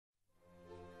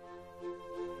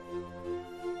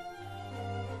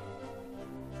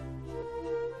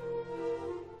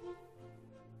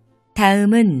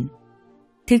다음은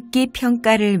듣기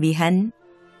평가를 위한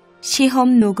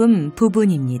시험 녹음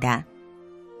부분입니다.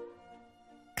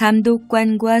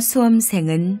 감독관과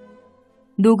수험생은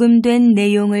녹음된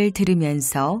내용을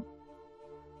들으면서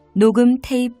녹음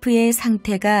테이프의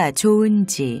상태가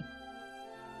좋은지,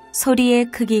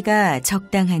 소리의 크기가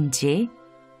적당한지,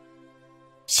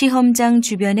 시험장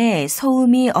주변에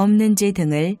소음이 없는지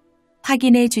등을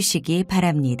확인해 주시기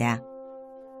바랍니다.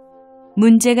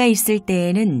 문제가 있을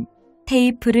때에는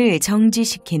테이프를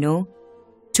정지시킨 후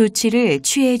조치를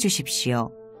취해 주십시오.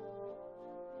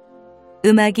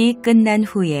 음악이 끝난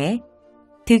후에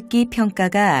듣기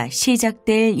평가가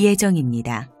시작될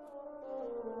예정입니다.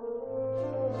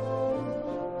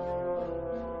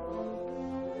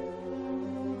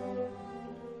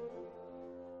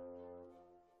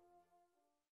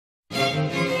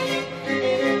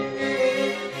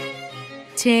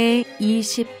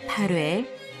 제28회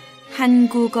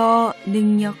한국어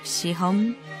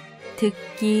능력시험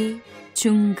듣기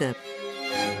중급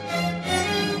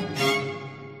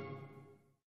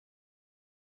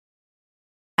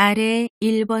아래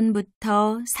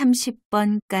 1번부터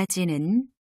 30번까지는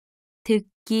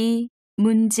듣기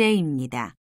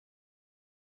문제입니다.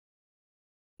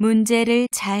 문제를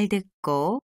잘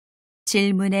듣고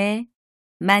질문에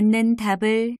맞는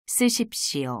답을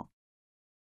쓰십시오.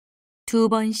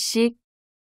 2번씩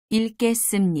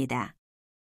읽겠습니다.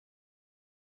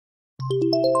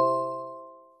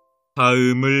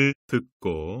 다음을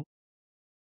듣고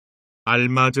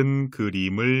알맞은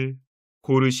그림을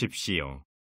고르십시오.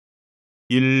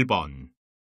 1번.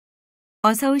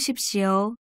 어서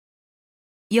오십시오.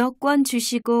 여권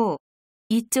주시고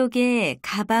이쪽에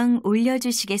가방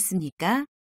올려주시겠습니까?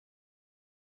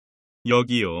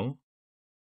 여기요.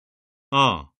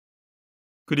 아,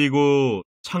 그리고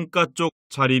창가 쪽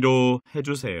자리로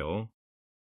해주세요.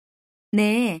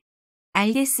 네,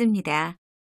 알겠습니다.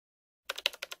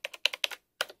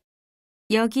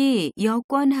 여기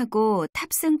여권하고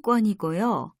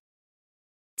탑승권이고요.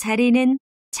 자리는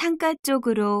창가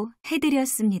쪽으로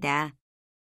해드렸습니다.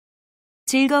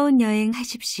 즐거운 여행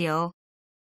하십시오.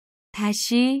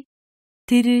 다시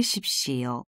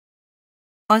들으십시오.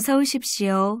 어서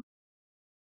오십시오.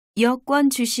 여권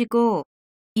주시고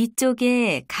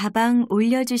이쪽에 가방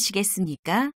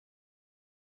올려주시겠습니까?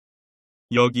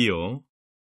 여기요.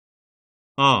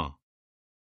 아,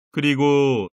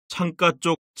 그리고 창가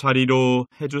쪽 자리로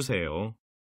해주세요.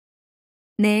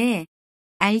 네,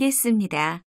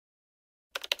 알겠습니다.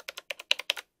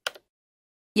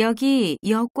 여기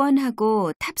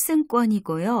여권하고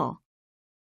탑승권이고요.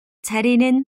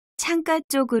 자리는 창가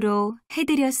쪽으로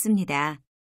해드렸습니다.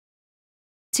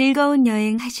 즐거운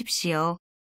여행 하십시오.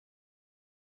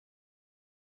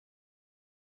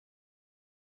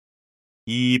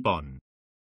 (2번)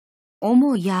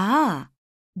 어머, 야,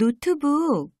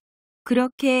 노트북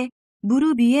그렇게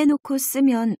무릎 위에 놓고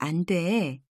쓰면 안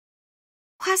돼.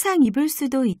 화상 입을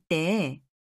수도 있대.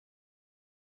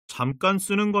 잠깐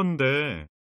쓰는 건데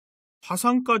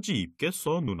화상까지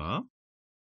입겠어, 누나?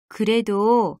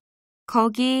 그래도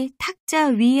거기 탁자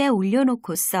위에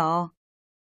올려놓고 써.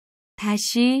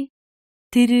 다시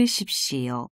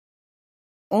들으십시오.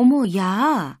 어머,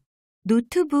 야,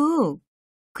 노트북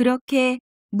그렇게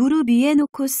무릎 위에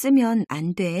놓고 쓰면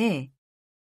안 돼.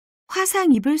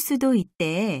 화상 입을 수도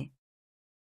있대.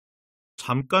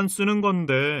 잠깐 쓰는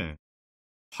건데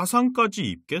화상까지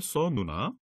입겠어,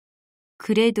 누나?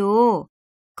 그래도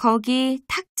거기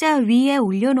탁자 위에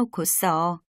올려놓고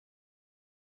써.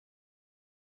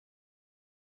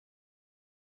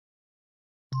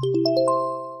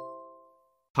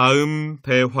 다음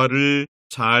대화를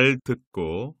잘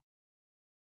듣고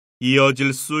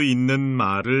이어질 수 있는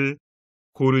말을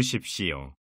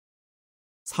고르십시오.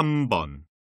 3번.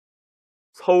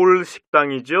 서울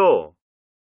식당이죠?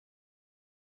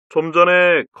 좀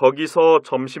전에 거기서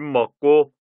점심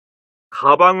먹고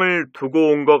가방을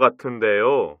두고 온 것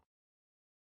같은데요.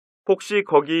 혹시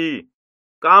거기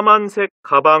까만색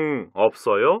가방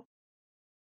없어요?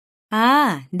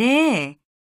 아, 네.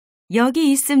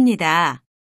 여기 있습니다.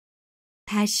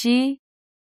 다시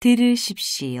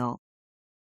들으십시오.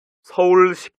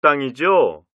 서울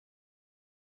식당이죠?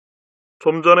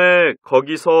 좀 전에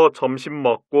거기서 점심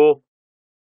먹고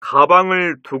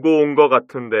가방을 두고 온 것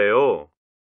같은데요.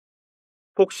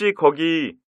 혹시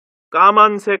거기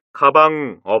까만색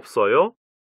가방 없어요?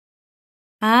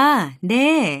 아,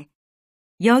 네.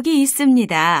 여기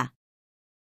있습니다.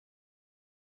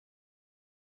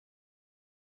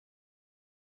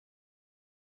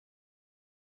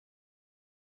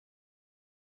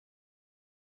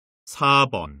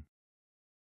 4번.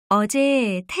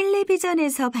 어제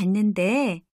텔레비전에서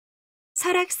봤는데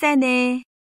설악산에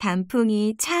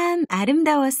단풍이 참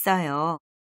아름다웠어요.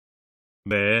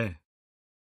 네.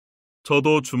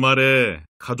 저도 주말에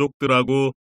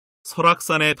가족들하고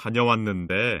설악산에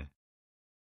다녀왔는데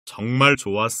정말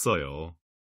좋았어요.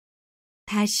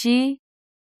 다시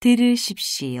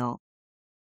들으십시오.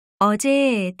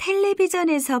 어제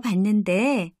텔레비전에서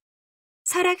봤는데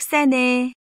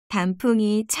설악산에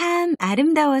단풍이 참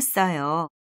아름다웠어요.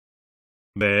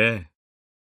 네.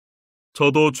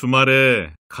 저도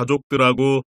주말에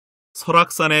가족들하고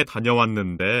설악산에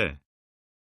다녀왔는데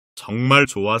정말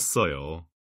좋았어요.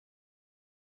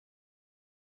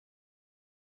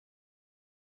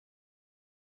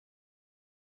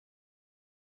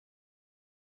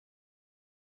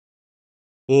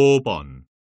 5번.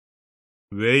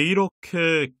 왜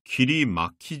이렇게 길이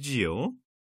막히지요?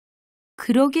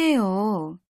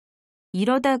 그러게요.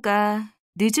 이러다가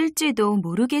늦을지도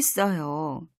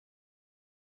모르겠어요.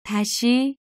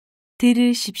 다시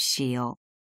들으십시오.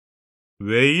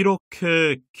 왜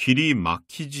이렇게 길이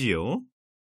막히지요?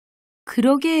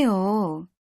 그러게요.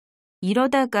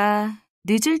 이러다가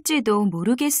늦을지도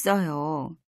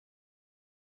모르겠어요.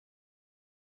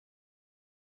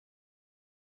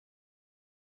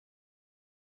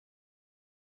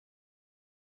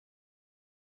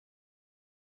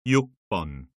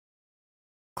 6번.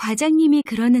 과장님이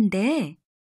그러는데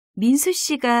민수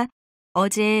씨가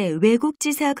어제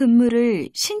외국지사 근무를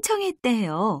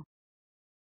신청했대요.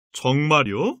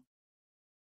 정말요?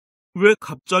 왜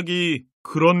갑자기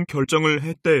그런 결정을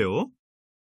했대요?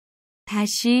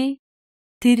 다시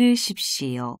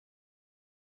들으십시오.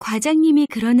 과장님이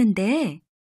그러는데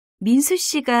민수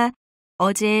씨가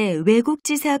어제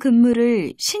외국지사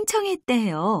근무를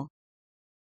신청했대요.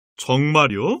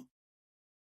 정말요?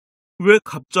 왜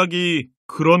갑자기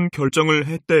그런 결정을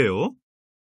했대요?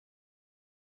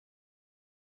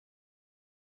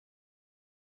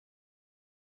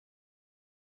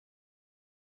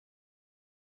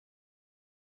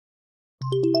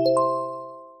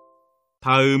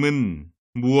 '다음은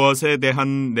무엇에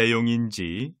대한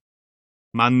내용인지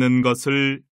맞는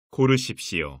것을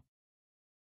고르십시오.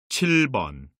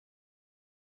 7번.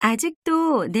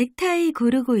 아직도 넥타이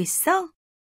고르고 있어?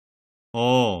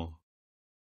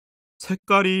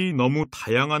 색깔이 너무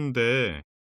다양한데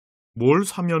뭘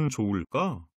사면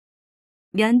좋을까?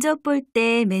 면접 볼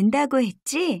때 맨다고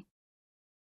했지?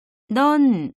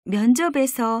 넌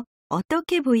면접에서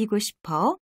어떻게 보이고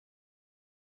싶어?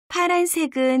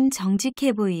 파란색은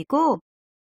정직해 보이고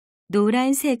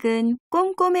노란색은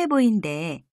꼼꼼해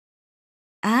보인대.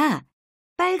 아,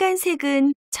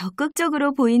 빨간색은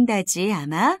적극적으로 보인다지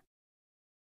아마?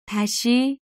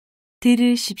 다시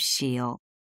들으십시오.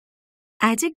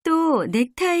 아직도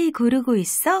넥타이 고르고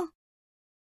있어?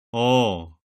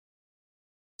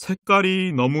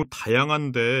 색깔이 너무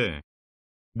다양한데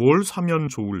뭘 사면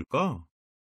좋을까?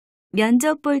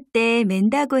 면접 볼 때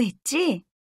맨다고 했지?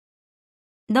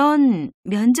 넌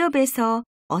면접에서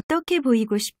어떻게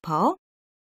보이고 싶어?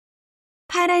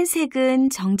 파란색은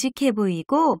정직해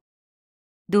보이고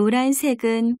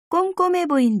노란색은 꼼꼼해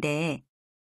보인대.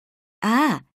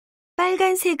 아,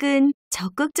 빨간색은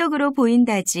적극적으로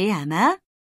보인다지 아마?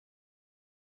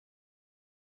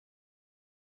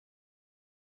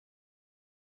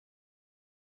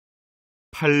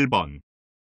 8번.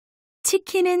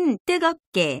 치킨은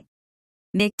뜨겁게,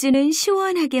 맥주는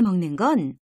시원하게 먹는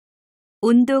건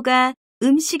온도가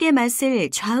음식의 맛을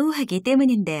좌우하기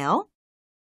때문인데요.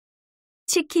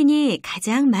 치킨이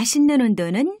가장 맛있는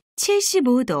온도는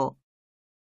 75도.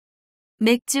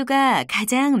 맥주가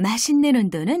가장 맛있는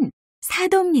온도는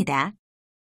 4도입니다.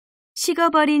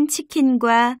 식어버린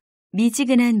치킨과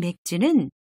미지근한 맥주는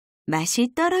맛이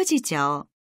떨어지죠.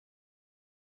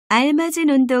 알맞은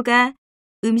온도가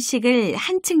음식을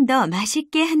한층 더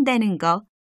맛있게 한다는 거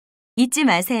잊지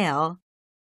마세요.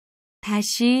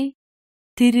 다시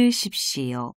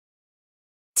들으십시오.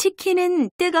 치킨은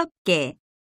뜨겁게,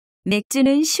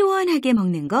 맥주는 시원하게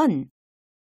먹는 건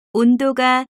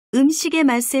온도가 음식의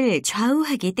맛을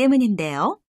좌우하기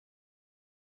때문인데요.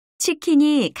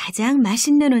 치킨이 가장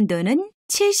맛있는 온도는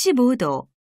 75도.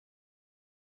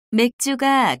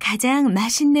 맥주가 가장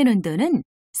맛있는 온도는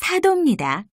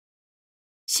 4도입니다.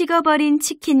 식어버린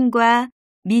치킨과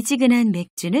미지근한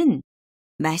맥주는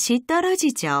맛이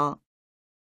떨어지죠.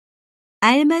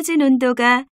 알맞은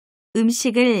온도가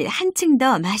음식을 한층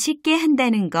더 맛있게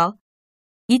한다는 거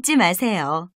잊지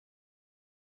마세요.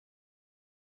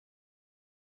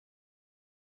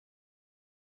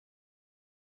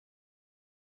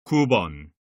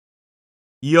 9번.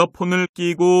 이어폰을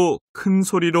끼고 큰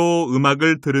소리로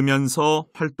음악을 들으면서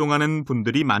활동하는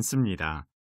분들이 많습니다.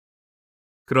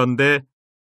 그런데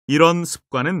이런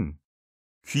습관은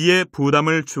귀에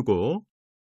부담을 주고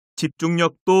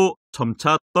집중력도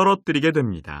점차 떨어뜨리게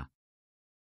됩니다.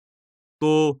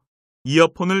 또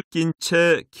이어폰을 낀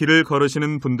채 길을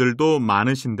걸으시는 분들도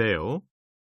많으신데요.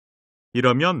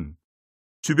 이러면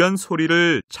주변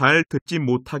소리를 잘 듣지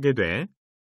못하게 돼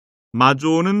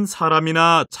마주오는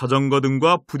사람이나 자전거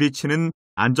등과 부딪히는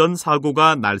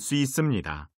안전사고가 날 수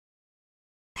있습니다.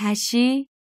 다시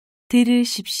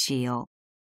들으십시오.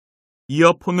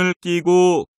 이어폰을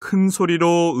끼고 큰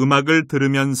소리로 음악을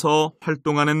들으면서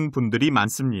활동하는 분들이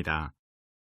많습니다.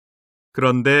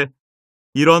 그런데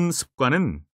이런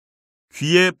습관은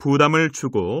귀에 부담을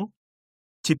주고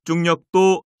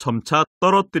집중력도 점차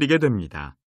떨어뜨리게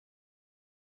됩니다.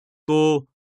 또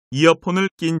이어폰을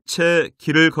낀 채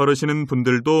길을 걸으시는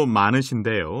분들도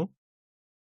많으신데요.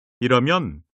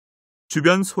 이러면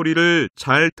주변 소리를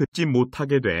잘 듣지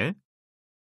못하게 돼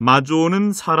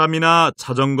마주오는 사람이나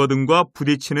자전거 등과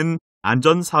부딪히는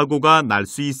안전사고가 날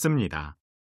수 있습니다.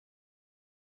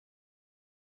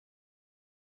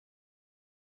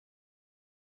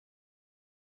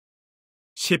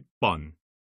 (10번)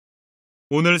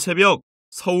 오늘 새벽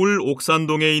서울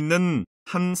옥산동에 있는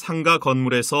한 상가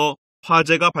건물에서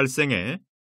화재가 발생해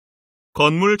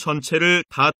건물 전체를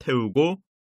다 태우고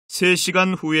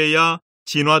 3시간 후에야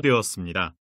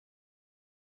진화되었습니다.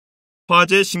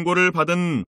 화재 신고를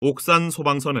받은 옥산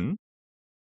소방서는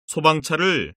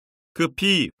소방차를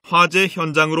급히 화재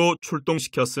현장으로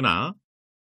출동시켰으나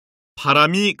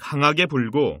바람이 강하게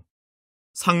불고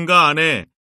상가 안에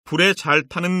불에 잘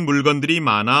타는 물건들이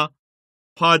많아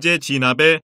화재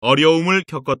진압에 어려움을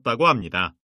겪었다고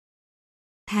합니다.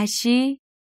 다시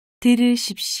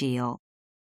들으십시오.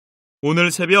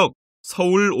 오늘 새벽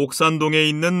서울 옥산동에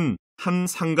있는 한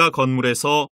상가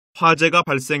건물에서 화재가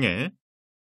발생해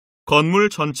건물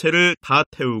전체를 다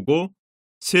태우고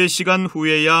 3시간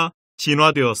후에야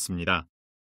진화되었습니다.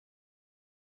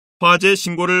 화재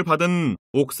신고를 받은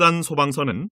옥산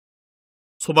소방서는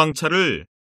소방차를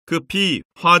급히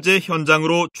화재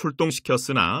현장으로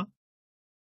출동시켰으나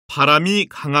바람이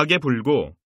강하게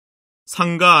불고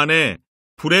상가 안에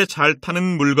불에 잘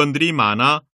타는 물건들이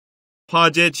많아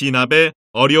화재 진압에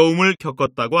어려움을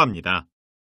겪었다고 합니다.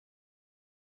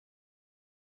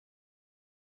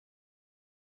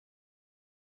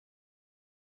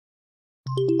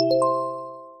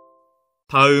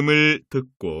 다음을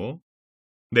듣고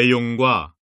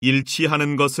내용과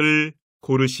일치하는 것을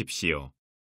고르십시오.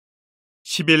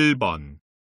 11번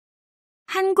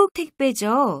한국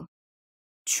택배죠.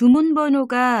 주문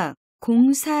번호가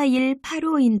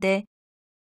 04185인데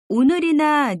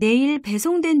오늘이나 내일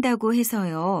배송된다고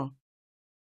해서요.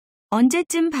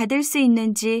 언제쯤 받을 수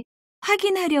있는지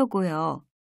확인하려고요.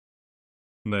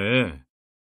 네,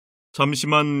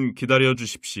 잠시만 기다려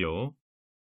주십시오.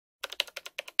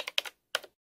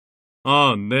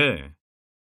 네.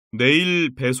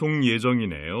 내일 배송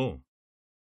예정이네요.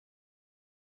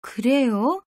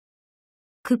 그래요?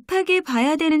 급하게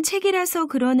봐야 되는 책이라서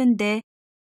그러는데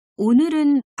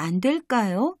오늘은 안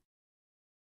될까요?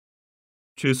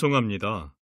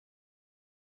 죄송합니다.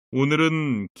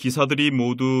 오늘은 기사들이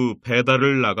모두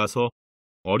배달을 나가서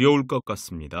어려울 것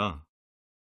같습니다.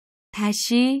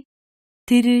 다시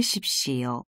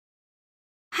들으십시오.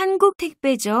 한국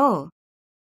택배죠.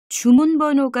 주문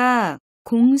번호가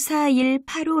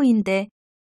 04185인데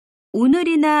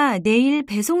오늘이나 내일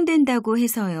배송된다고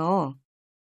해서요.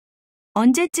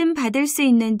 언제쯤 받을 수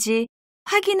있는지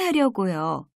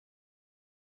확인하려고요.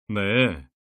 네.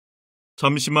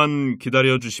 잠시만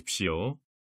기다려 주십시오.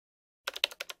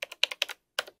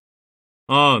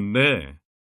 네.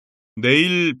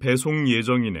 내일 배송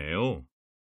예정이네요.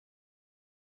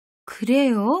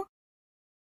 그래요?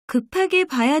 급하게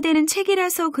봐야 되는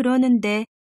책이라서 그러는데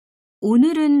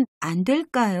오늘은 안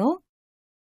될까요?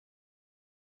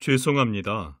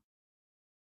 죄송합니다.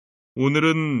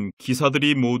 오늘은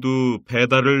기사들이 모두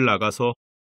배달을 나가서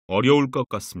어려울 것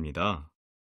같습니다.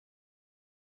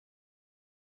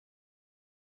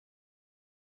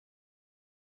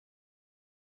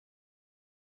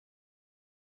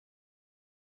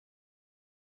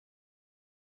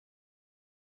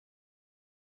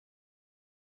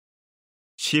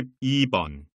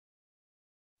 (12번)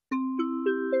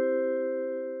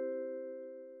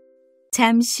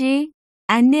 잠시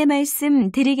안내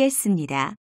말씀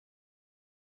드리겠습니다.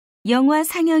 영화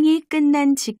상영이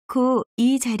끝난 직후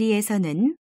이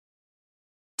자리에서는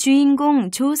주인공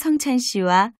조성찬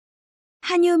씨와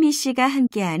한효미 씨가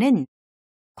함께하는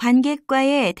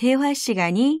관객과의 대화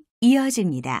시간이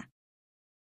이어집니다.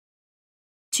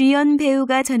 주연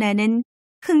배우가 전하는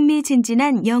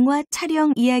흥미진진한 영화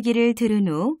촬영 이야기를 들은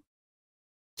후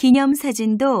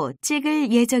기념사진도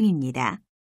찍을 예정입니다.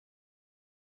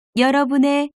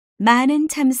 여러분의 많은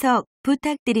참석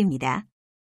부탁드립니다.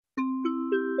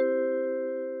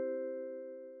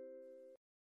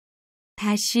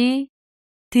 다시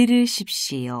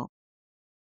들으십시오.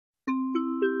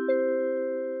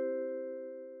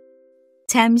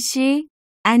 잠시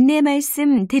안내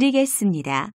말씀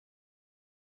드리겠습니다.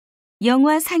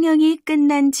 영화 상영이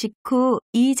끝난 직후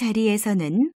이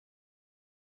자리에서는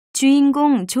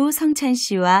주인공 조성찬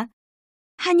씨와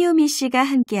한효미 씨가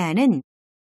함께하는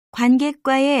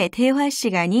관객과의 대화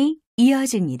시간이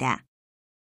이어집니다.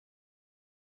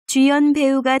 주연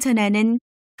배우가 전하는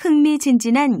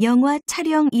흥미진진한 영화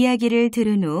촬영 이야기를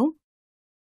들은 후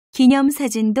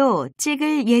기념사진도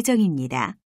찍을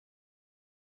예정입니다.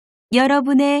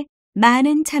 여러분의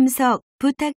많은 참석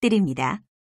부탁드립니다.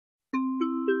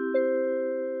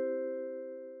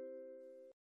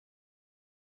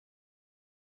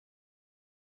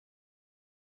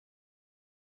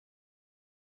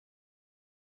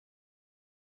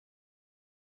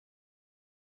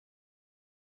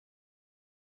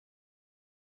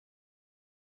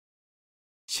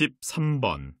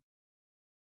 (13번)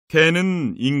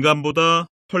 개는 인간보다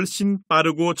훨씬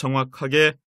빠르고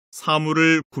정확하게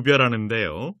사물을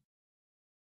구별하는데요.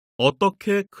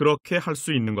 어떻게 그렇게 할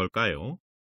수 있는 걸까요?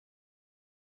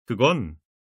 그건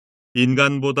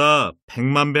인간보다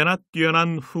 100만 배나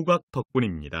뛰어난 후각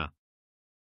덕분입니다.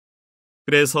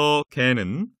 그래서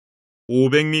개는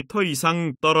 500m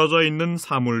이상 떨어져 있는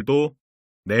사물도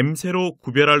냄새로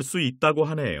구별할 수 있다고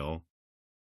하네요.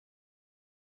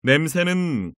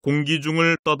 냄새는 공기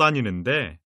중을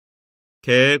떠다니는데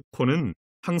개의 코는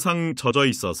항상 젖어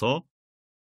있어서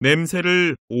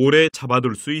냄새를 오래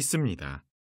잡아둘 수 있습니다.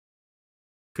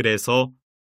 그래서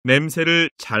냄새를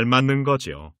잘 맡는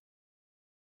거죠.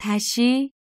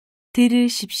 다시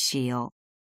들으십시오.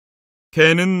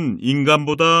 개는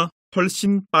인간보다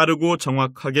훨씬 빠르고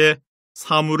정확하게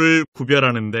사물을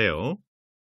구별하는데요.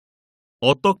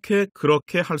 어떻게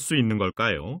그렇게 할 수 있는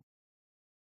걸까요?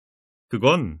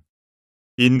 그건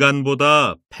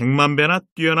인간보다 100만 배나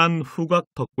뛰어난 후각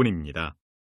덕분입니다.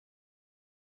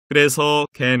 그래서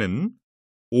개는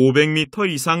 500m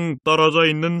이상 떨어져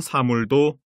있는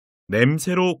사물도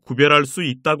냄새로 구별할 수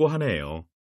있다고 하네요.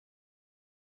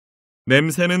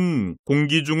 냄새는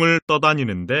공기 중을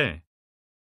떠다니는데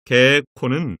개의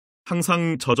코는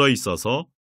항상 젖어 있어서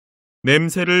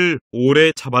냄새를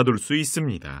오래 잡아둘 수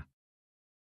있습니다.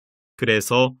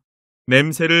 그래서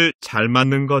냄새를 잘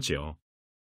맡는 거죠.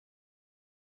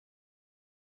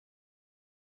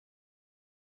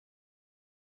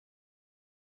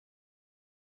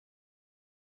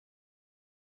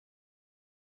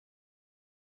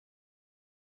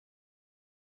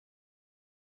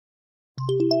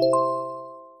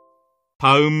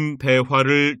 다음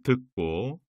대화를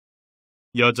듣고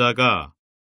여자가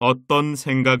어떤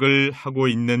생각을 하고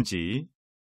있는지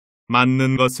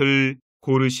맞는 것을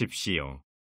고르십시오.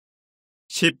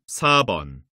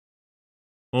 14번.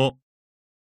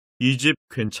 이 집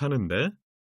괜찮은데?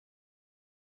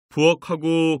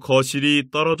 부엌하고 거실이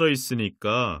떨어져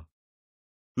있으니까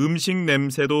음식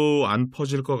냄새도 안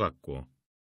퍼질 것 같고.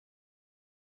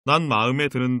 난 마음에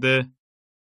드는데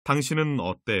당신은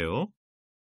어때요?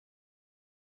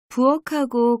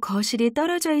 부엌하고 거실이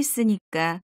떨어져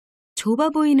있으니까 좁아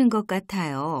보이는 것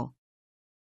같아요.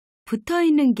 붙어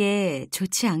있는 게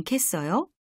좋지 않겠어요?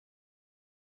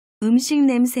 음식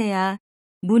냄새야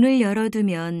문을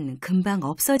열어두면 금방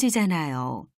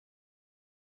없어지잖아요.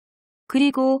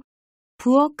 그리고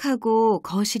부엌하고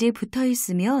거실이 붙어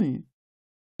있으면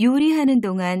요리하는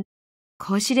동안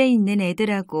거실에 있는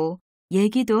애들하고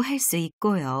얘기도 할 수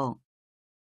있고요.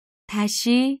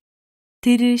 다시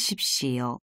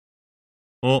들으십시오.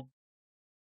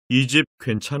 이 집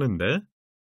괜찮은데?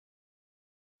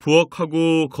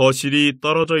 부엌하고 거실이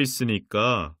떨어져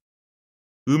있으니까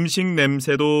음식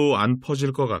냄새도 안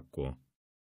퍼질 것 같고.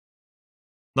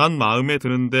 난 마음에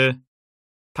드는데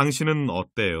당신은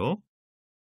어때요?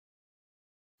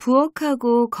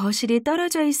 부엌하고 거실이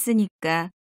떨어져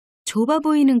있으니까 좁아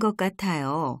보이는 것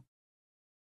같아요.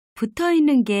 붙어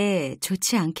있는 게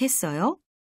좋지 않겠어요?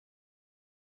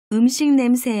 음식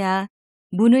냄새야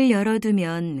문을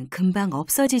열어두면 금방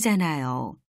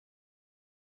없어지잖아요.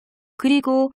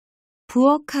 그리고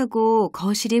부엌하고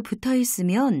거실이 붙어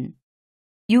있으면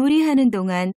요리하는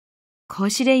동안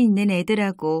거실에 있는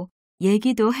애들하고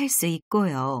얘기도 할 수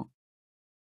있고요.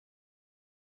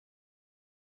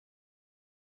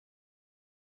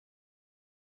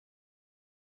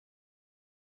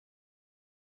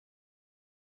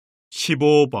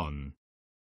 15번.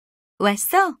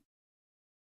 왔어?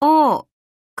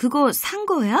 그거 산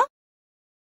거야?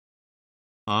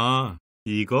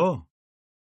 이거?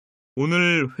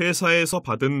 오늘 회사에서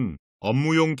받은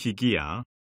업무용 기기야.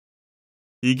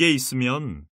 이게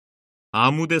있으면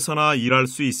아무 데서나 일할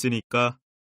수 있으니까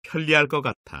편리할 것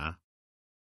같아.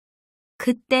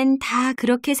 그땐 다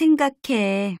그렇게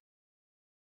생각해.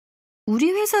 우리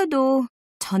회사도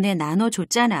전에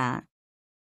나눠줬잖아.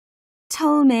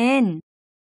 처음엔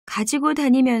가지고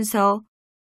다니면서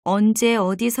언제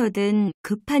어디서든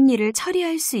급한 일을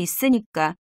처리할 수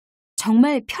있으니까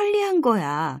정말 편리한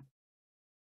거야.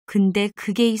 근데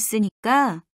그게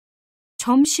있으니까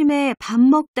점심에 밥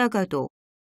먹다가도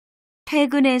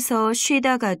퇴근해서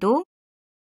쉬다가도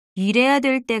일해야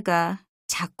될 때가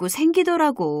자꾸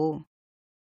생기더라고.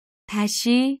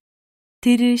 다시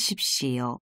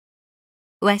들으십시오.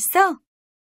 왔어?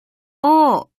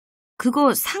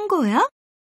 그거 산 거야?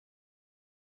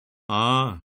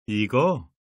 아, 이거?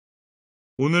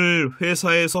 오늘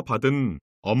회사에서 받은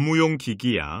업무용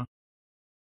기기야.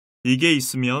 이게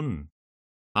있으면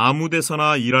아무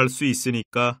데서나 일할 수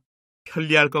있으니까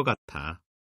편리할 것 같아.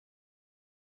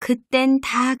 그땐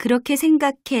다 그렇게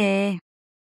생각해.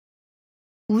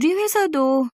 우리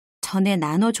회사도 전에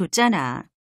나눠줬잖아.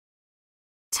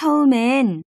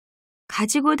 처음엔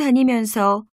가지고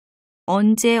다니면서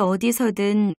언제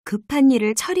어디서든 급한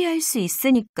일을 처리할 수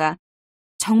있으니까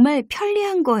정말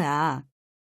편리한 거야.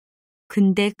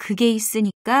 근데 그게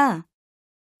있으니까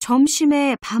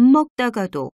점심에 밥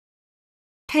먹다가도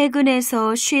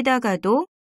퇴근해서 쉬다가도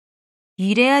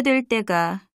일해야 될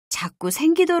때가 자꾸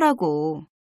생기더라고.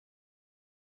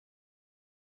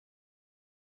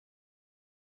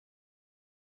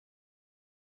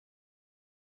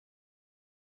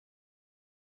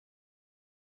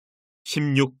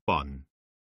 (16번)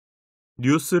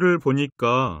 뉴스를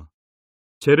보니까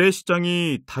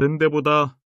재래시장이 다른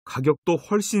데보다 가격도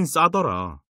훨씬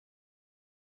싸더라.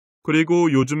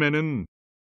 그리고 요즘에는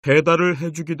배달을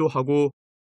해주기도 하고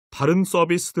다른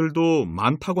서비스들도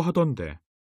많다고 하던데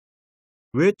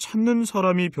왜 찾는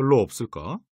사람이 별로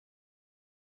없을까?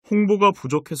 홍보가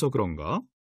부족해서 그런가?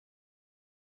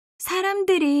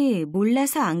 사람들이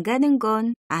몰라서 안 가는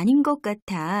건 아닌 것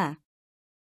같아.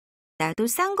 나도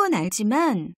싼 건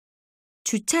알지만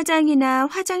주차장이나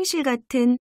화장실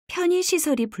같은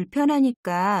편의시설이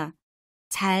불편하니까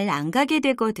잘 안 가게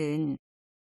되거든.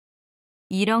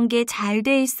 이런 게 잘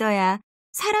돼 있어야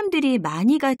사람들이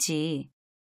많이 가지.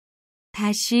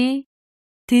 다시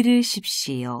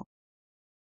들으십시오.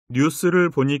 뉴스를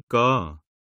보니까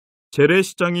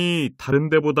재래시장이 다른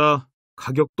데보다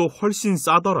가격도 훨씬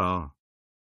싸더라.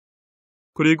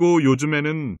 그리고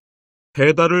요즘에는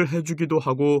배달을 해주기도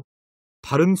하고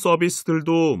다른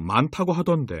서비스들도 많다고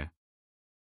하던데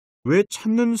왜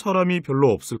찾는 사람이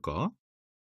별로 없을까?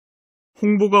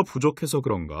 홍보가 부족해서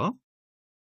그런가?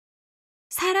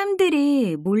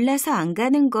 사람들이 몰라서 안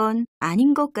가는 건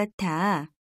아닌 것 같아.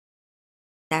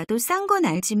 나도 싼 건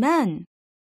알지만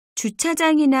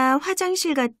주차장이나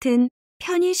화장실 같은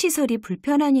편의시설이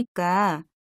불편하니까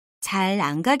잘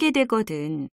안 가게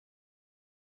되거든.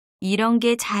 이런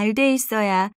게 잘 돼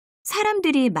있어야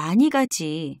사람들이 많이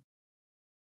가지.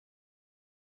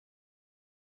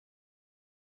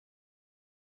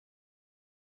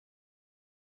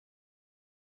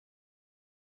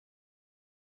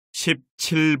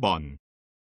 (17번)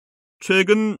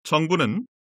 최근 정부는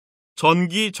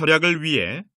전기 절약을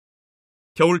위해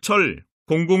겨울철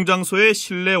공공장소의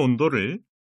실내 온도를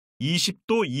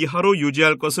 20도 이하로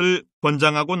유지할 것을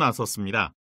권장하고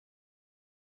나섰습니다.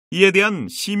 이에 대한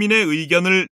시민의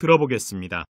의견을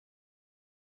들어보겠습니다.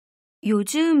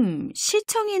 요즘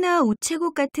시청이나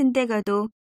우체국 같은 데 가도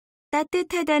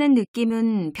따뜻하다는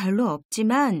느낌은 별로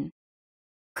없지만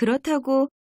그렇다고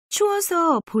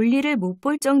추워서 볼일을 못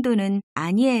볼 정도는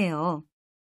아니에요.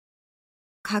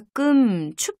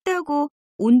 가끔 춥다고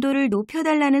온도를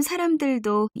높여달라는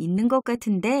사람들도 있는 것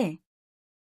같은데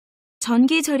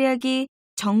전기 절약이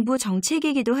정부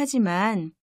정책이기도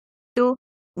하지만 또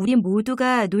우리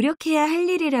모두가 노력해야 할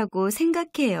일이라고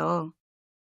생각해요.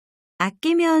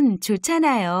 아끼면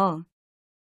좋잖아요.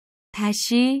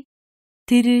 다시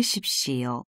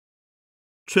들으십시오.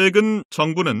 최근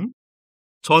정부는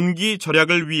전기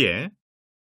절약을 위해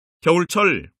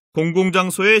겨울철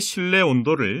공공장소의 실내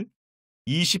온도를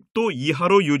 20도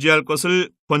이하로 유지할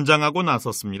것을 권장하고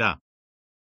나섰습니다.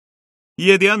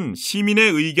 이에 대한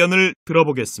시민의 의견을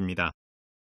들어보겠습니다.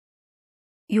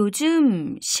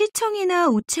 요즘 시청이나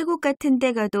우체국 같은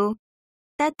데 가도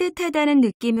따뜻하다는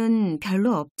느낌은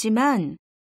별로 없지만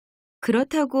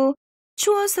그렇다고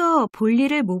추워서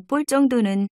볼일을 못 볼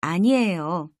정도는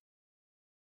아니에요.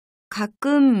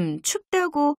 가끔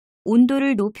춥다고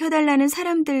온도를 높여달라는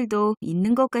사람들도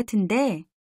있는 것 같은데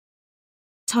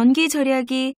전기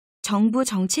절약이 정부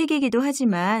정책이기도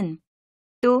하지만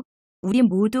또 우리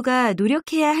모두가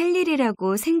노력해야 할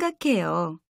일이라고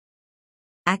생각해요.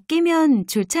 아끼면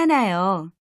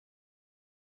좋잖아요.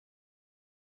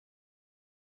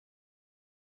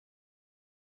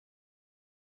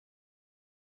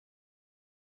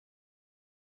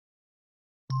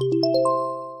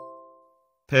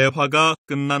 대화가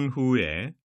끝난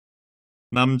후에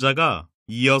남자가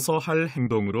이어서 할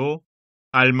행동으로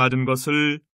알맞은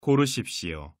것을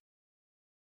고르십시오.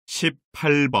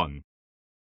 18번.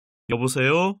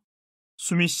 여보세요?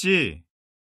 수미 씨,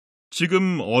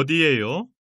 지금 어디예요?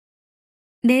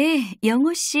 네,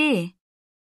 영호 씨.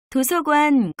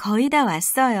 도서관 거의 다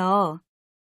왔어요.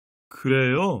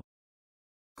 그래요?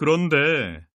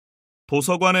 그런데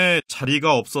도서관에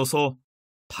자리가 없어서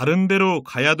다른 데로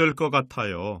가야 될 것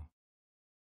같아요.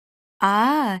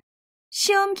 아,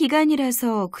 시험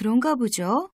기간이라서 그런가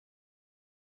보죠?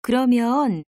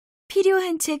 그러면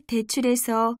필요한 책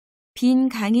대출해서 빈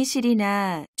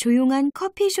강의실이나 조용한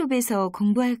커피숍에서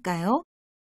공부할까요?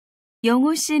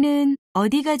 영호 씨는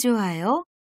어디가 좋아요?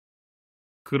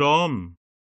 그럼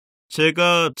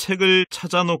제가 책을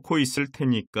찾아놓고 있을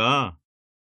테니까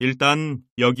일단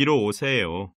여기로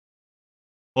오세요.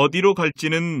 어디로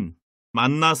갈지는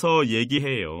만나서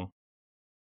얘기해요.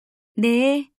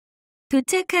 네,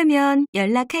 도착하면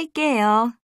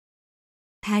연락할게요.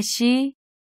 다시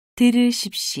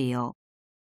들으십시오.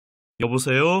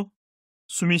 여보세요?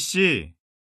 수미 씨,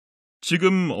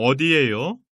 지금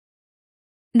어디예요?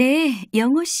 네,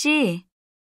 영호 씨.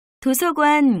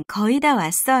 도서관 거의 다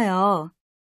왔어요.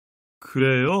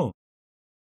 그래요?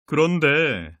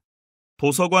 그런데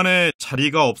도서관에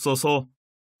자리가 없어서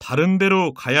다른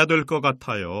데로 가야 될 것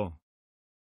같아요.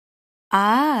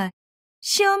 아,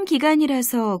 시험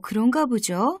기간이라서 그런가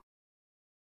보죠?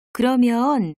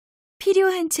 그러면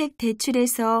필요한 책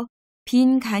대출해서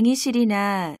빈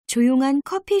강의실이나 조용한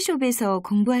커피숍에서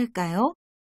공부할까요?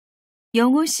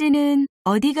 영호 씨는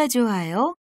어디가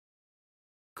좋아요?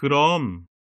 그럼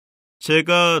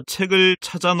제가 책을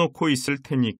찾아놓고 있을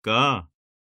테니까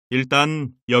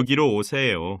일단 여기로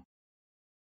오세요.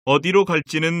 어디로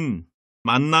갈지는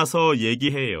만나서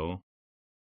얘기해요.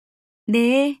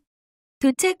 네,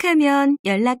 도착하면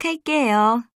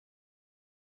연락할게요.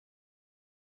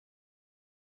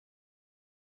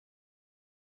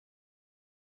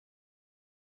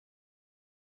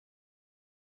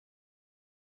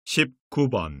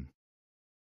 (19번)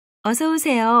 어서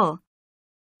오세요.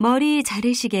 머리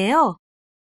자르시게요?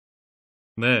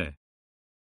 네.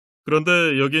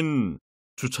 그런데 여긴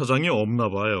주차장이 없나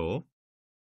봐요.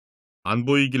 안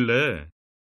보이길래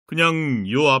그냥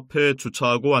요 앞에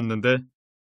주차하고 왔는데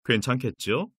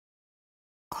괜찮겠죠?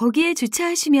 거기에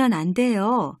주차하시면 안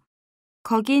돼요.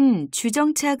 거긴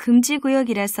주정차 금지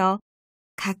구역이라서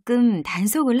가끔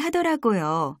단속을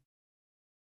하더라고요.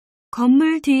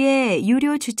 건물 뒤에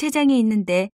유료 주차장이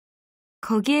있는데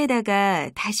거기에다가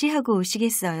다시 하고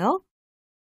오시겠어요?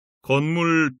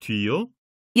 건물 뒤요?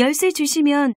 열쇠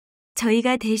주시면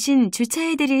저희가 대신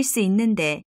주차해 드릴 수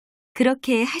있는데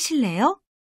그렇게 하실래요?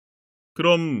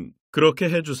 그럼 그렇게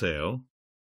해주세요.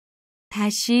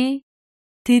 다시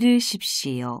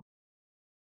들으십시오.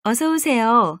 어서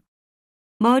오세요.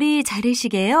 머리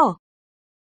자르시게요?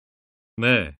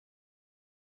 네.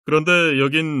 그런데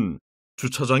여긴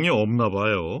주차장이 없나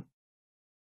봐요.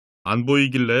 안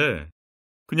보이길래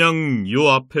그냥 요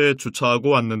앞에 주차하고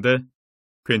왔는데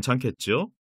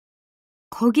괜찮겠죠?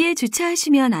 거기에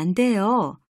주차하시면 안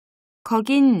돼요.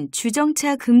 거긴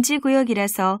주정차 금지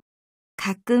구역이라서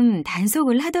가끔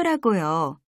단속을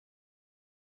하더라고요.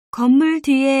 건물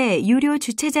뒤에 유료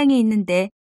주차장이 있는데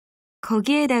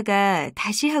거기에다가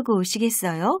다시 하고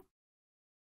오시겠어요?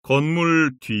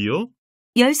 건물 뒤요?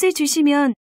 열쇠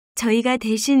주시면 저희가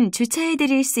대신 주차해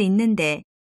드릴 수 있는데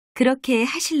그렇게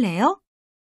하실래요?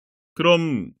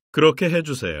 그럼 그렇게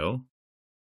해주세요.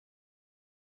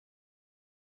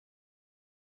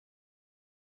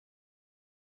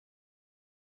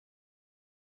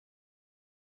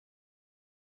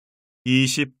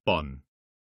 (20번)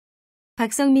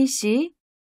 박성민 씨,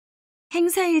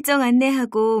 행사 일정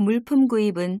안내하고 물품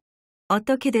구입은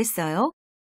어떻게 됐어요?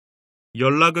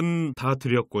 연락은 다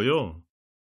드렸고요.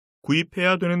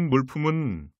 구입해야 되는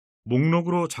물품은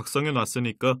목록으로 작성해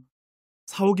놨으니까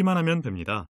사오기만 하면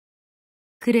됩니다.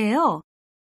 그래요?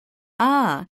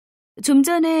 아, 좀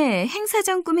전에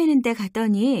행사장 꾸미는 데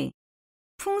갔더니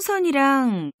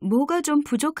풍선이랑 뭐가 좀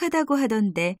부족하다고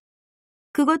하던데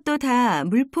그것도 다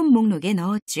물품 목록에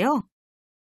넣었죠?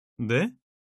 네?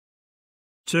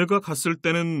 제가 갔을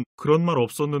때는 그런 말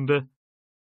없었는데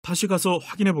다시 가서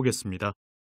확인해 보겠습니다.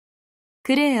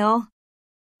 그래요.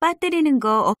 빠뜨리는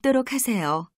거 없도록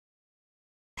하세요.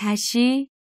 다시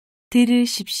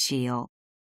들으십시오.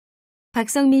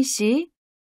 박성민 씨,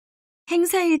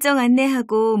 행사 일정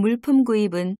안내하고 물품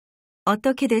구입은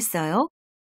어떻게 됐어요?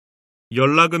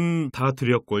 연락은 다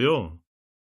드렸고요.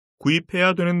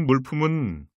 구입해야 되는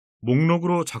물품은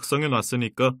목록으로 작성해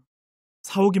놨으니까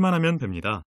사오기만 하면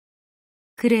됩니다.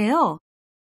 그래요?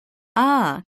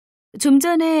 아, 좀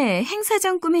전에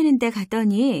행사장 꾸미는 데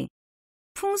갔더니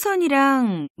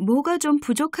풍선이랑 뭐가 좀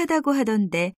부족하다고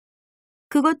하던데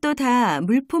그것도 다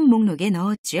물품 목록에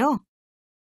넣었죠?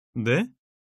 네?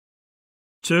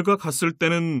 제가 갔을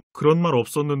때는 그런 말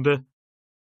없었는데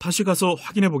다시 가서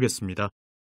확인해 보겠습니다.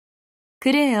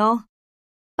 그래요.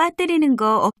 빠뜨리는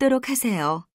거 없도록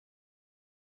하세요.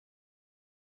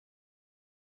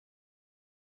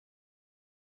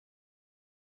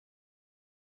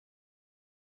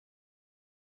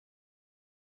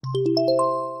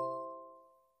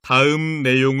 다음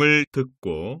내용을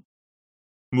듣고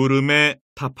물음에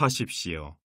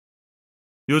답하십시오.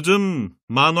 요즘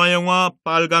만화영화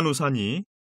빨간 우산이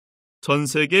전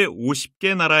세계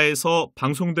 50개 나라에서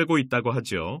방송되고 있다고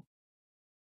하죠.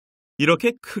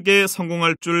 이렇게 크게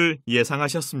성공할 줄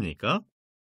예상하셨습니까?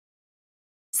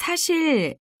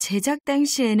 사실 제작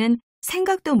당시에는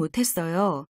생각도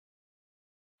못했어요.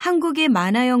 한국의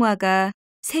만화 영화가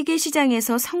세계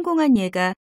시장에서 성공한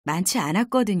예가 많지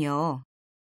않았거든요.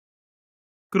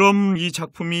 그럼 이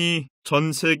작품이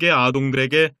전 세계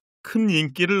아동들에게 큰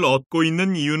인기를 얻고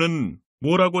있는 이유는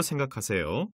뭐라고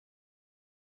생각하세요?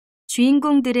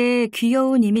 주인공들의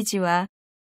귀여운 이미지와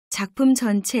작품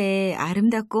전체의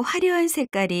아름답고 화려한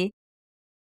색깔이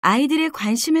아이들의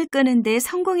관심을 끄는 데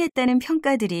성공했다는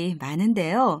평가들이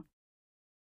많은데요.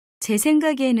 제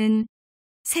생각에는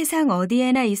세상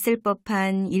어디에나 있을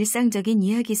법한 일상적인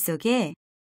이야기 속에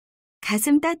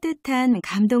가슴 따뜻한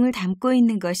감동을 담고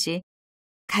있는 것이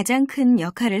가장 큰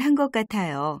역할을 한 것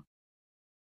같아요.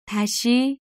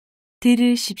 다시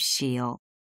들으십시오.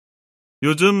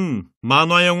 요즘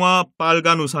만화영화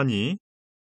빨간 우산이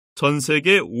전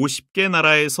세계 50개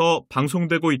나라에서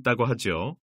방송되고 있다고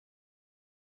하죠.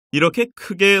 이렇게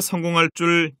크게 성공할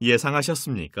줄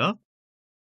예상하셨습니까?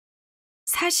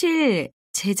 사실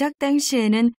제작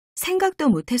당시에는 생각도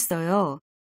못했어요.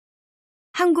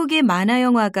 한국의 만화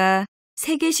영화가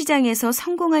세계 시장에서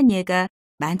성공한 예가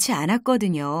많지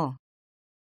않았거든요.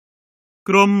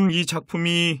 그럼 이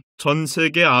작품이 전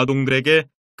세계 아동들에게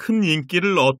큰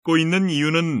인기를 얻고 있는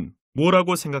이유는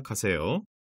뭐라고 생각하세요?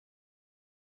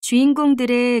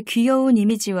 주인공들의 귀여운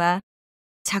이미지와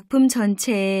작품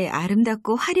전체의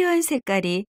아름답고 화려한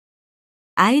색깔이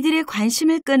아이들의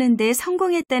관심을 끄는 데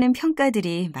성공했다는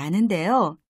평가들이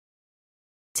많은데요.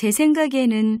 제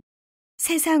생각에는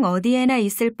세상 어디에나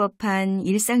있을 법한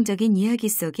일상적인 이야기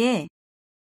속에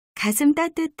가슴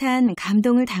따뜻한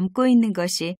감동을 담고 있는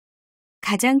것이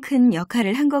가장 큰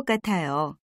역할을 한 것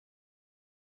같아요.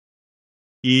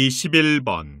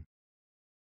 21번.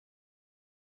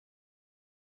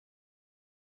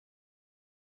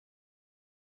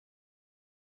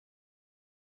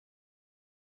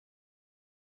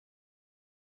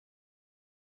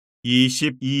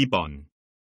 (22번)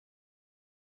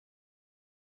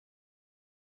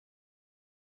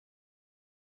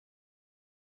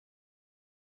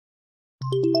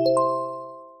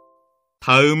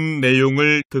 다음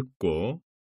내용을 듣고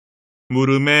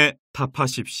물음에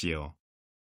답하십시오.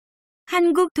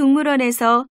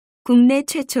 한국동물원에서 국내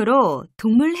최초로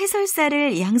동물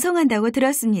해설사를 양성한다고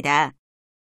들었습니다.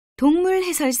 동물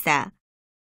해설사.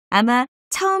 아마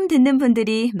처음 듣는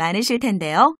분들이 많으실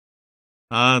텐데요.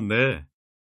 아, 네.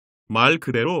 말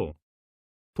그대로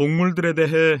동물들에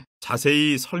대해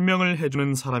자세히 설명을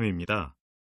해주는 사람입니다.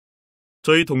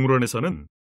 저희 동물원에서는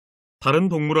다른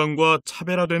동물원과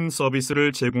차별화된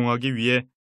서비스를 제공하기 위해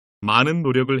많은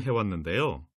노력을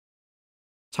해왔는데요.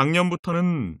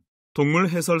 작년부터는 동물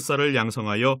해설사를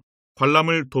양성하여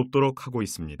관람을 돕도록 하고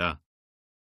있습니다.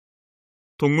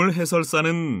 동물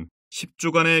해설사는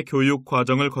 10주간의 교육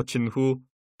과정을 거친 후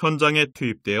현장에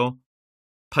투입되어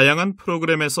다양한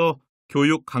프로그램에서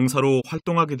교육 강사로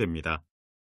활동하게 됩니다.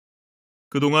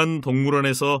 그동안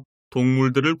동물원에서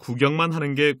동물들을 구경만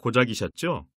하는 게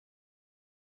고작이셨죠?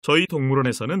 저희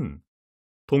동물원에서는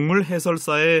동물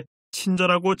해설사의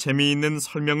친절하고 재미있는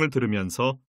설명을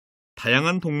들으면서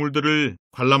다양한 동물들을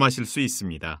관람하실 수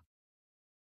있습니다.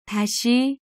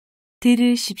 다시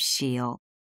들으십시오.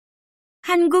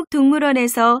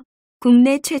 한국동물원에서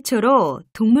국내 최초로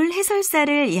동물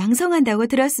해설사를 양성한다고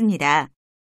들었습니다.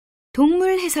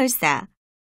 동물 해설사.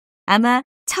 아마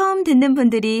처음 듣는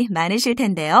분들이 많으실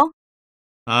텐데요.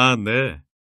 아, 네.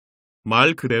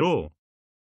 말 그대로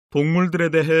동물들에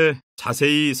대해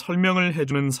자세히 설명을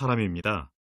해주는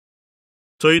사람입니다.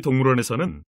 저희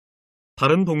동물원에서는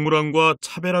다른 동물원과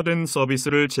차별화된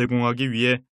서비스를 제공하기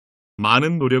위해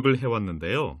많은 노력을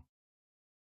해왔는데요.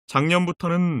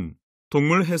 작년부터는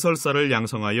동물 해설사를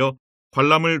양성하여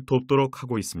관람을 돕도록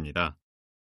하고 있습니다.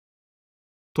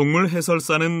 동물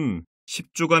해설사는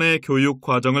 10주간의 교육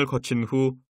과정을 거친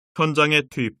후 현장에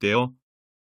투입되어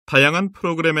다양한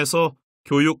프로그램에서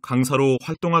교육 강사로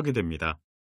활동하게 됩니다.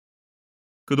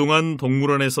 그동안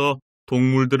동물원에서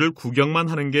동물들을 구경만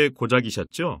하는 게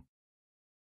고작이셨죠?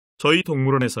 저희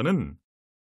동물원에서는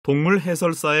동물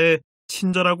해설사의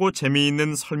친절하고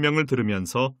재미있는 설명을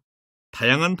들으면서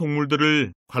다양한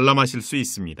동물들을 관람하실 수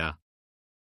있습니다.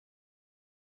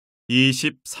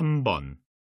 23번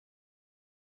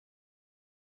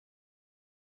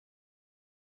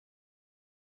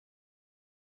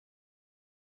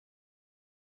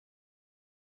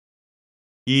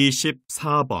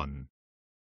 24번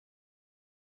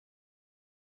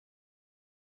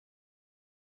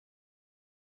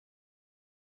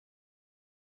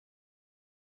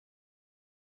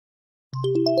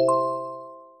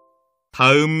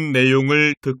 '다음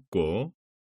내용을 듣고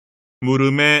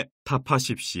물음에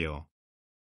답하십시오.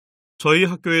 저희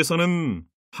학교에서는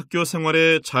학교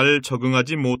생활에 잘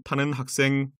적응하지 못하는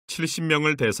학생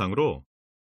 70명을 대상으로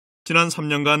지난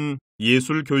 3년간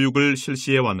예술 교육을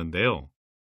실시해 왔는데요.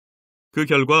 그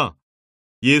결과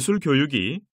예술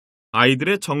교육이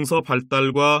아이들의 정서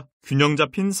발달과 균형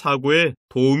잡힌 사고에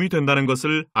도움이 된다는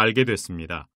것을 알게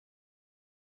됐습니다.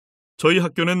 저희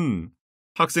학교는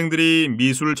학생들이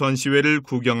미술 전시회를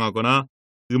구경하거나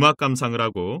음악 감상을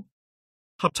하고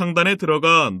합창단에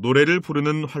들어가 노래를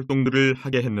부르는 활동들을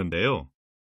하게 했는데요.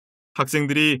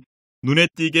 학생들이 눈에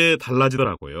띄게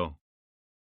달라지더라고요.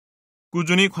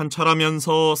 꾸준히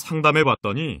관찰하면서 상담해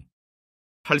봤더니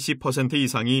 80%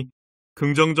 이상이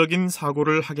긍정적인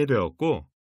사고를 하게 되었고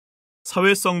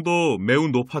사회성도 매우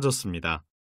높아졌습니다.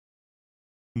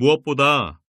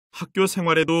 무엇보다 학교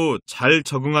생활에도 잘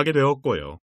적응하게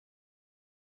되었고요.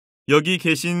 여기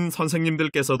계신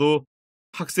선생님들께서도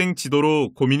학생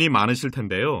지도로 고민이 많으실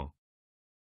텐데요.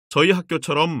 저희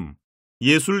학교처럼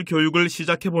예술 교육을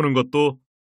시작해보는 것도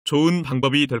좋은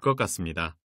방법이 될 것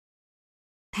같습니다.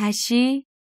 다시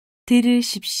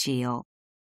들으십시오.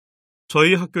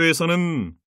 저희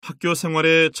학교에서는 학교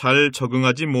생활에 잘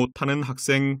적응하지 못하는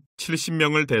학생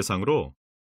 70명을 대상으로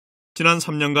지난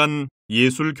 3년간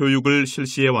예술 교육을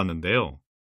실시해 왔는데요.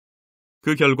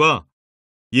 그 결과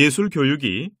예술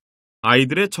교육이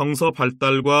아이들의 정서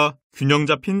발달과 균형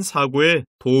잡힌 사고에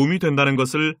도움이 된다는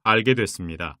것을 알게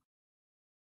됐습니다.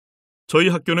 저희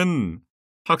학교는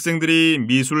학생들이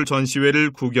미술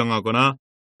전시회를 구경하거나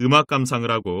음악 감상을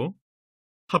하고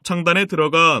합창단에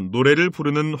들어가 노래를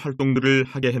부르는 활동들을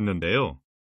하게 했는데요.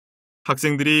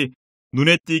 학생들이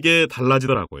눈에 띄게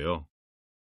달라지더라고요.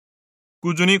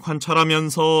 꾸준히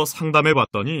관찰하면서 상담해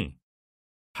봤더니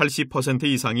 80%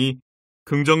 이상이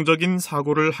긍정적인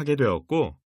사고를 하게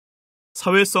되었고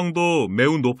사회성도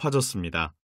매우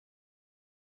높아졌습니다.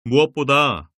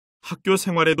 무엇보다 학교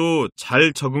생활에도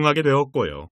잘 적응하게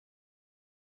되었고요.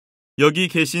 여기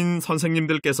계신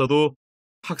선생님들께서도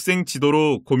학생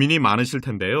지도로 고민이 많으실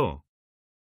텐데요.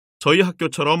 저희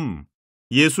학교처럼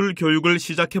예술 교육을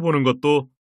시작해보는 것도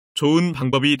좋은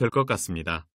방법이 될 것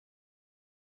같습니다.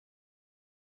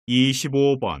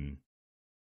 25번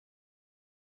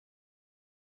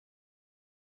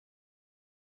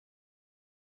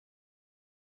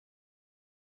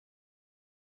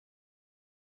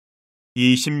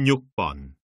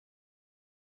 26번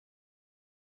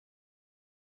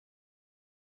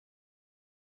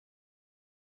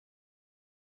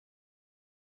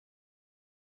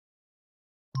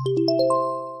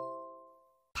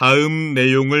 '다음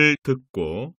내용을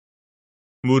듣고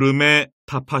물음에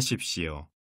답하십시오.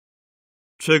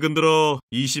 최근 들어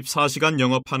 24시간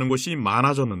영업하는 곳이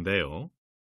많아졌는데요.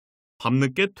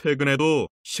 밤늦게 퇴근해도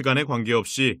시간에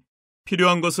관계없이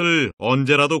필요한 것을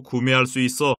언제라도 구매할 수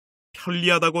있어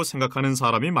편리하다고 생각하는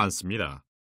사람이 많습니다.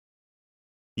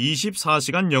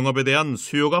 24시간 영업에 대한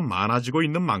수요가 많아지고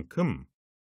있는 만큼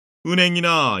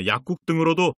은행이나 약국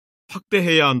등으로도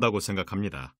확대해야 한다고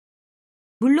생각합니다.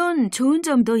 물론 좋은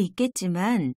점도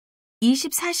있겠지만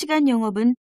 24시간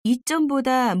영업은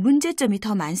이점보다 문제점이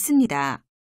더 많습니다.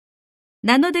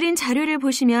 나눠드린 자료를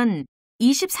보시면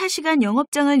 24시간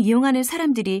영업장을 이용하는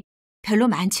사람들이 별로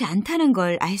많지 않다는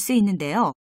걸 알 수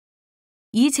있는데요.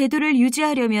 이 제도를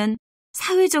유지하려면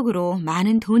사회적으로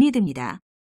많은 돈이 듭니다.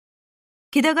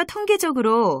 게다가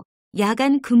통계적으로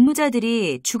야간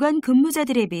근무자들이 주간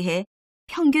근무자들에 비해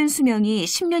평균 수명이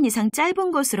 10년 이상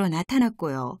짧은 것으로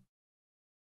나타났고요.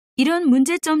 이런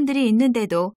문제점들이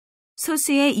있는데도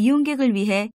소수의 이용객을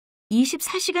위해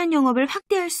 24시간 영업을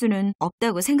확대할 수는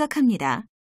없다고 생각합니다.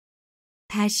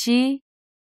 다시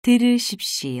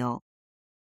들으십시오.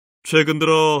 최근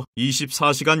들어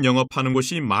 24시간 영업하는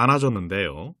곳이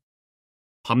많아졌는데요.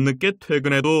 밤늦게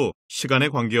퇴근해도 시간에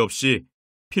관계없이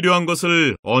필요한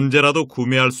것을 언제라도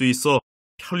구매할 수 있어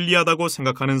편리하다고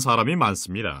생각하는 사람이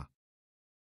많습니다.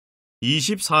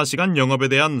 24시간 영업에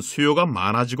대한 수요가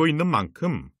많아지고 있는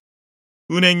만큼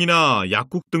은행이나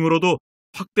약국 등으로도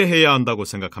확대해야 한다고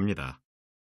생각합니다.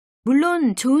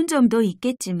 물론 좋은 점도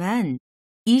있겠지만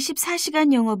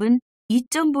 24시간 영업은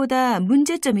이점보다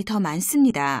문제점이 더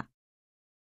많습니다.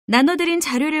 나눠드린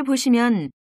자료를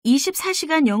보시면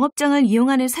 24시간 영업장을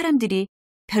이용하는 사람들이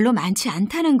별로 많지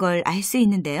않다는 걸 알 수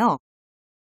있는데요.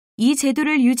 이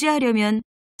제도를 유지하려면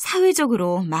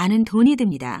사회적으로 많은 돈이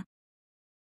듭니다.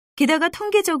 게다가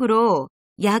통계적으로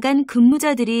야간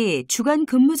근무자들이 주간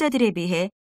근무자들에 비해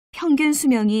평균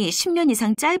수명이 10년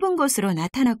이상 짧은 것으로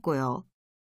나타났고요.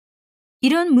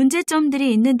 이런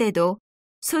문제점들이 있는데도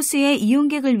소수의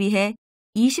이용객을 위해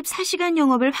 24시간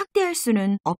영업을 확대할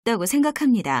수는 없다고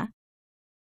생각합니다.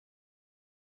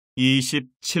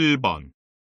 27번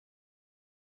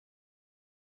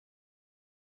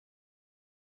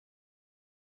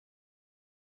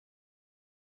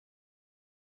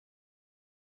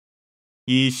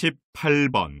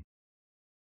 28번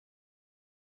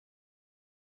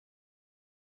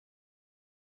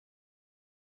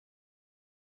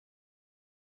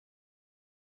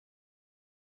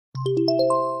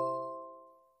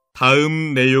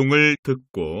 '다음 내용을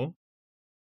듣고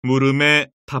물음에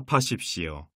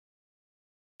답하십시오.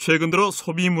 최근 들어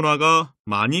소비 문화가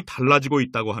많이 달라지고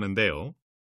있다고 하는데요.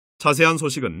 자세한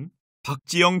소식은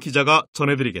박지영 기자가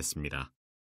전해드리겠습니다.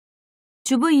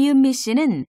 주부 이은미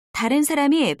씨는 다른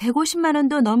사람이 150만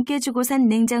원도 넘게 주고 산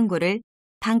냉장고를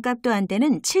반값도 안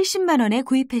되는 70만 원에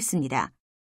구입했습니다.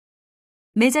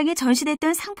 매장에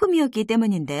전시됐던 상품이었기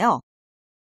때문인데요.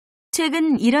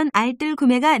 최근 이런 알뜰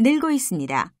구매가 늘고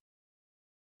있습니다.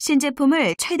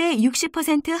 신제품을 최대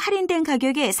 60% 할인된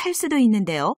가격에 살 수도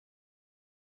있는데요.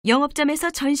 영업점에서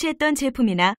전시했던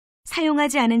제품이나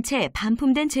사용하지 않은 채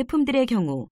반품된 제품들의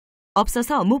경우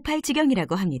없어서 못 팔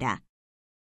지경이라고 합니다.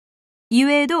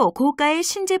 이외에도 고가의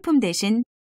신제품 대신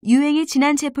유행이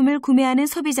지난 제품을 구매하는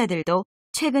소비자들도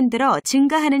최근 들어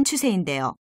증가하는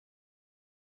추세인데요.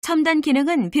 첨단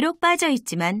기능은 비록 빠져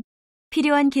있지만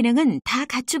필요한 기능은 다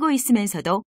갖추고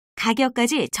있으면서도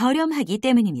가격까지 저렴하기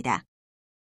때문입니다.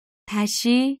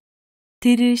 다시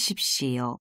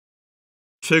들으십시오.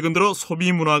 최근 들어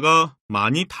소비 문화가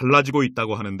많이 달라지고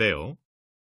있다고 하는데요.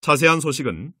 자세한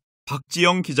소식은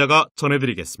박지영 기자가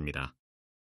전해드리겠습니다.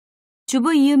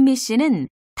 주부 이은미 씨는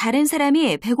다른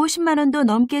사람이 150만 원도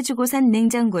넘게 주고 산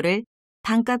냉장고를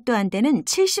반값도 안 되는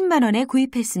 70만 원에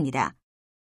구입했습니다.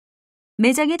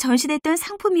 매장에 전시됐던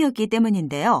상품이었기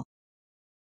때문인데요.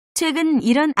 최근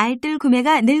이런 알뜰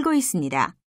구매가 늘고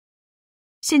있습니다.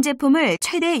 신제품을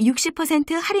최대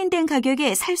 60% 할인된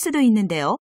가격에 살 수도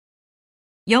있는데요.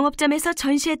 영업점에서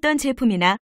전시했던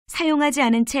제품이나 사용하지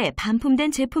않은 채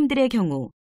반품된 제품들의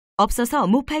경우 없어서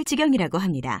못 팔 지경이라고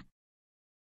합니다.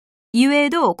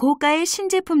 이외에도 고가의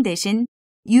신제품 대신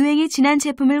유행이 지난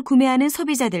제품을 구매하는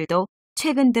소비자들도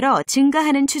최근 들어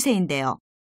증가하는 추세인데요.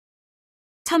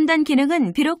 첨단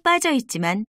기능은 비록 빠져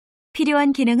있지만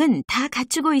필요한 기능은 다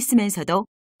갖추고 있으면서도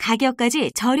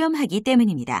가격까지 저렴하기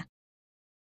때문입니다.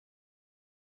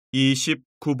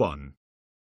 29번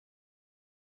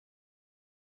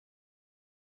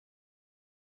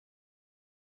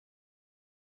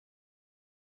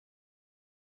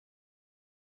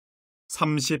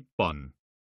 30번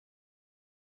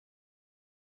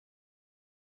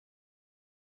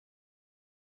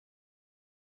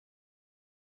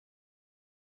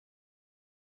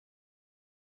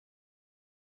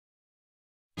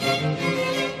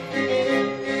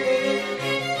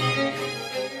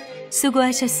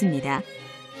 '수고하셨습니다.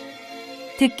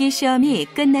 듣기 시험이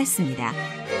끝났습니다.